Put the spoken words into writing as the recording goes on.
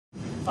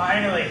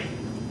Finally,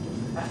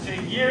 after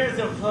years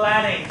of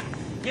planning,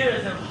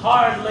 years of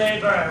hard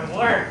labor and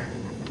work,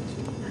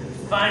 I'm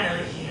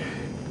finally here,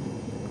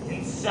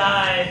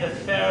 inside the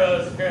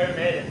Pharaoh's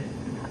pyramid.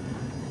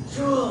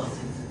 Jewels,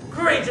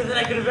 greater than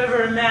I could have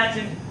ever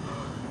imagined.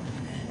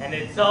 And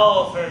it's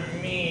all for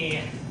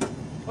me.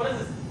 What does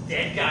this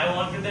dead guy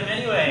want for them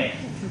anyway?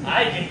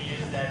 I can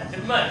use them to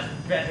much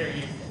better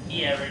use than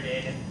he ever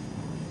did.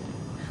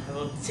 I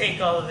will take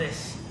all of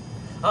this,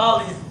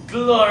 all these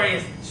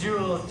glorious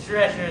jewel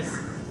treasures,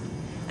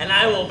 and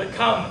I will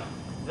become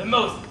the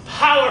most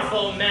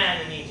powerful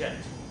man in Egypt.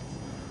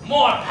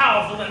 More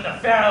powerful than the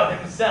Pharaoh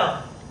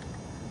himself.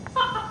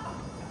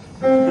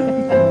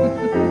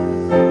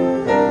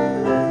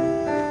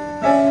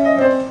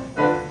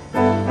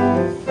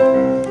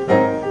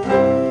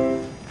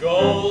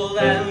 Gold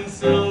and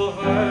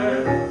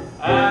silver,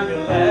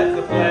 amulets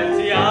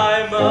aplenty,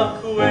 I'm a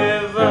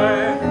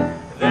quiver.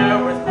 They're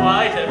worth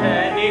quite a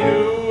penny,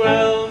 who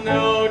will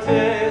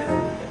notice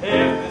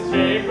if this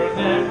chamber's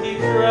empty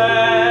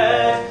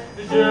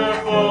treasure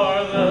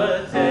for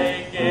the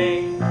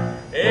taking?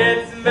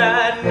 It's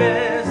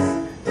madness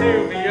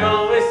to be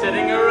always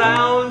sitting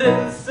around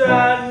in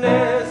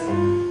sadness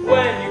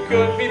when you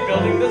could be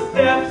building the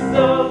steps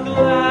of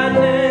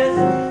gladness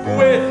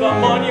with a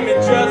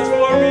monument just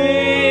for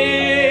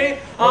me.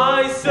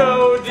 I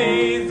so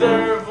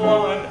deserve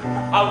one.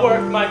 I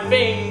work my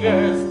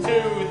fingers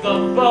to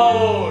the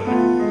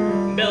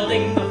bone,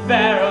 building the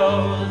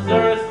Pharaoh's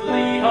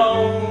earthly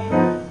home.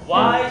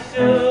 Why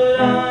should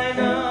I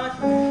not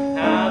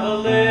have a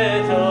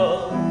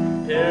little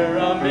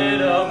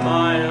pyramid of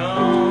my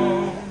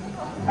own?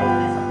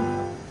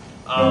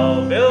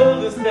 I'll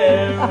build a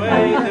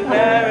stairway to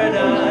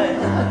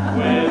paradise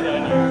with a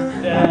new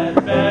step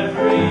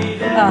every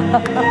day.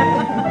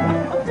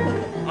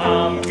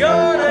 I'm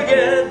gonna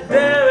get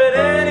there at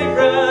any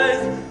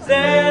price.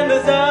 Stand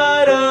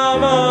aside,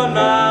 I'm on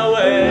my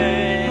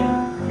way.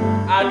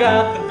 I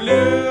got the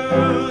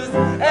blues,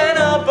 and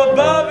up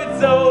above it's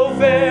so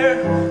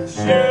fair.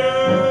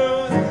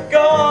 Shoes,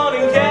 go on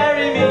and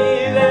carry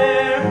me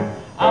there.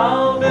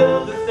 I'll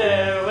build the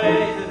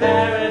stairway to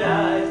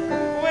paradise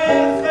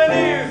with a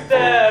new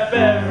step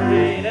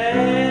every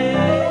day.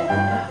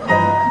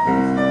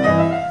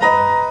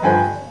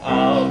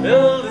 I'll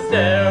build a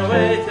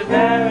stairway to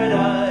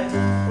paradise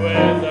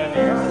with a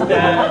new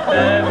step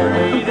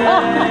every day.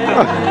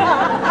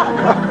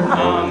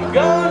 I'm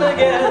gonna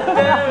get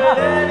there at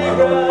any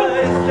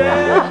price.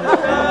 Stand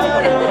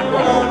aside, I'm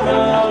on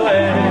my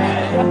way.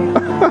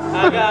 I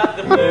got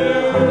the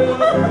blues,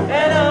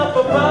 and up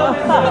above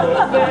it's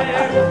so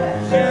fair.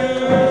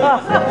 Shoes,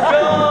 go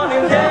on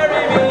and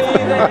carry me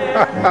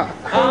there.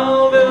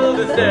 I'll build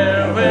a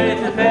stairway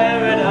to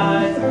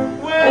paradise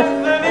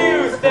with a new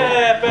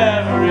step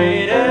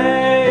every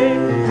day.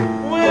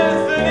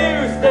 With a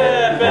new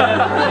step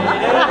every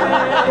day.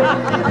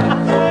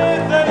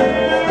 With a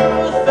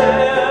new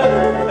step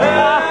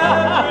every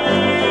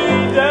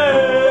day.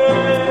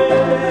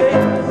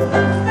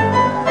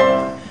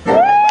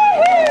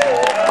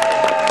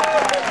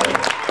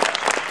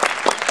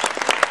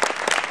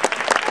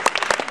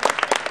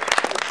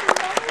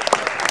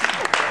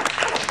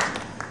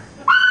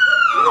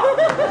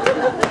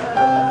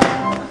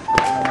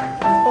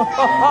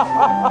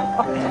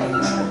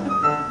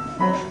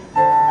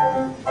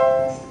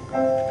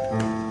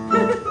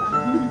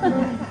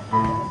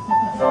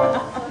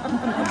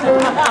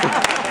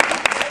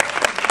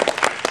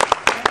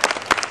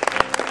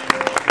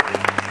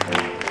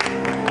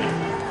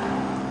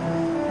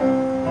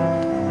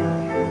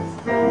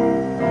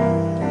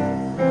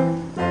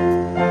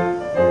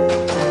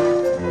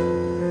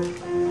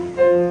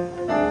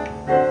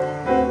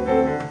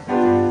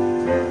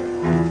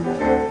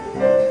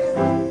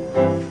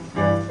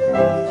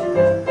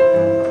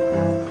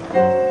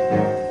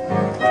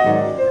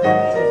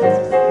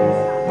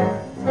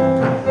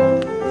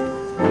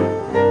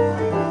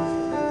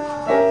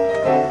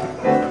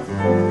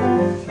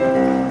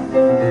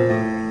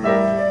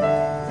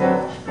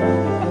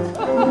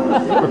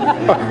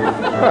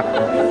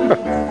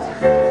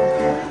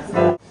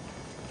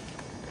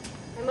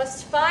 I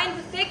must find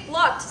the thick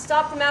block to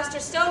stop the master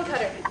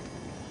stonecutter.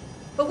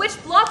 But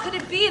which block could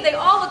it be? They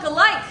all look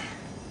alike.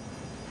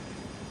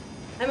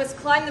 I must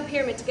climb the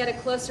pyramid to get a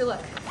closer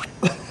look.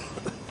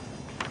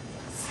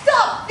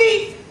 Stop,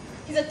 thief!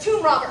 He's a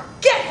tomb robber.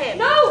 Get him!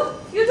 No!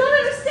 You don't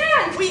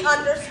understand! We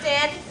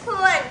understand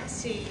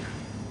plenty.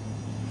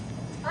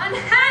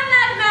 Unhand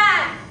that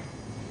man!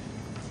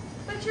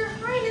 But your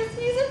highness,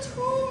 he's a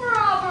tomb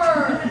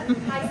robber!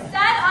 I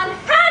said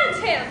unhand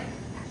him!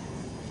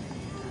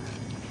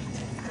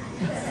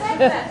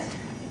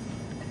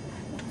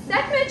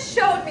 Sekhmet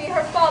showed me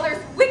her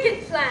father's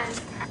wicked plans.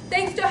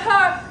 Thanks to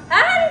her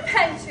and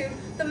Pentu,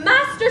 the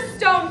master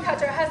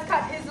stonecutter has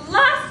cut his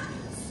last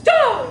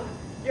stone!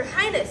 Your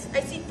highness,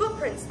 I see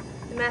footprints.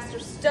 The master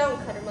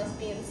stonecutter must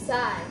be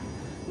inside.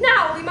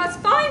 Now we must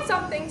find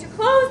something to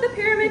close the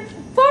pyramid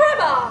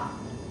forever.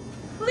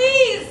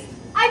 Please,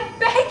 I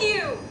beg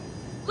you,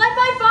 let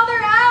my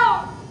father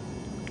out.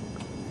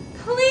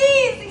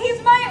 Please,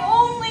 he's my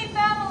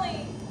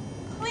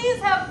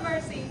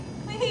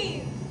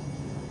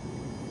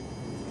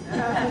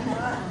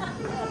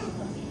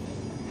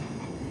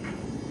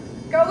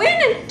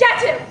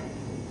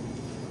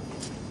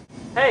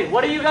Hey,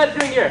 what are you guys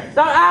doing here?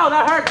 Stop! Ow,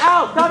 that hurts!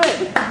 Ow, stop it!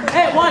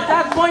 Hey, what?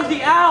 That's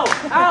pointy! Ow!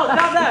 Ow,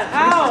 stop that!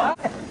 Ow!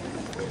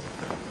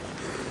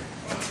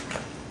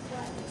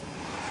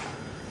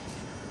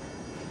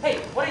 Hey,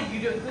 what are you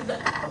doing? Who's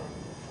that?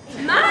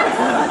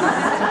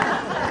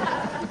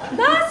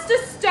 Master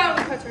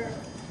Stonecutter,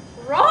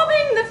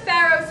 robbing the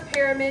Pharaoh's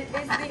pyramid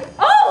is the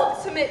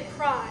ultimate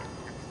crime.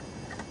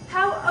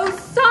 How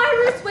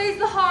Osiris weighs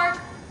the heart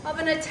of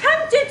an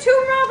attempted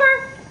tomb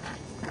robber,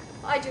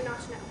 I do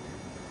not know.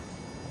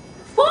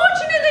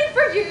 Fortunately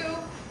for you,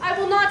 I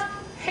will not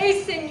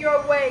hasten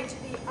your way to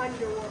the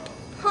underworld.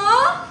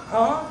 Huh?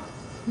 Huh?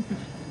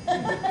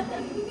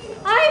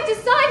 I have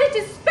decided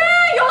to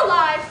spare your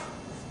life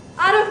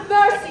out of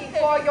mercy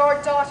for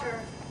your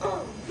daughter.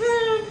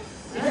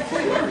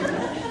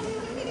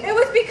 It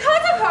was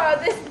because of her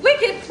this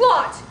wicked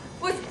plot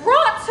was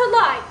brought to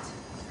light.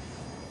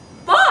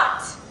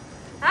 But,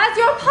 as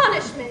your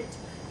punishment,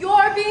 you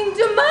are being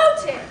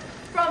demoted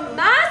from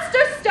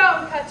Master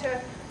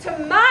Stonecutter to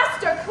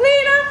Master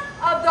Cleaner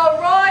of the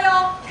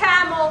Royal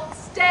Camel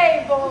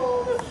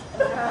Stables.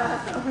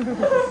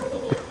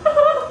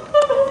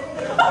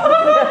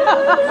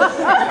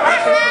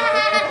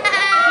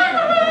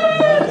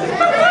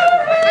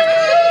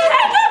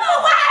 Take him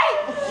away!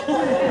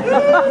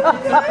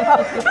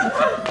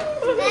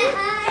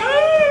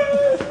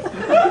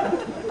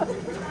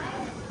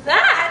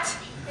 That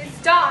is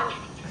done.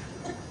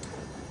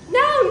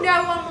 Now no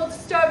one will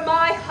disturb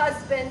my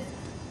husband's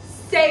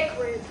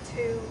sacred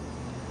tomb.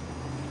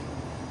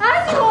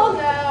 As you all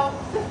know,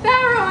 the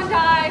Pharaoh and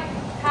I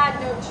had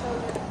no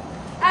children,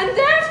 and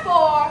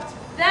therefore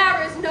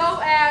there is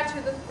no heir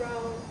to the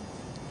throne.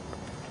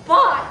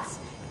 But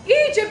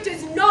Egypt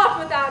is not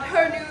without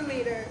her new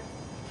leader.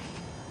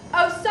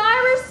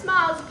 Osiris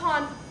smiles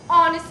upon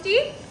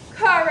honesty,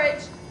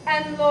 courage,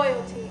 and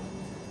loyalty.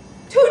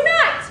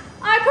 Tonight,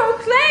 I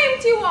proclaim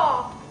to you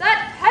all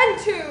that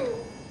Pentu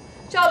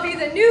shall be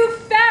the new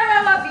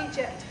Pharaoh of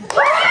Egypt.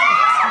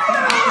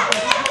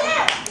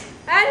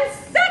 And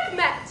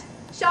Sekhmet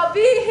shall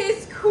be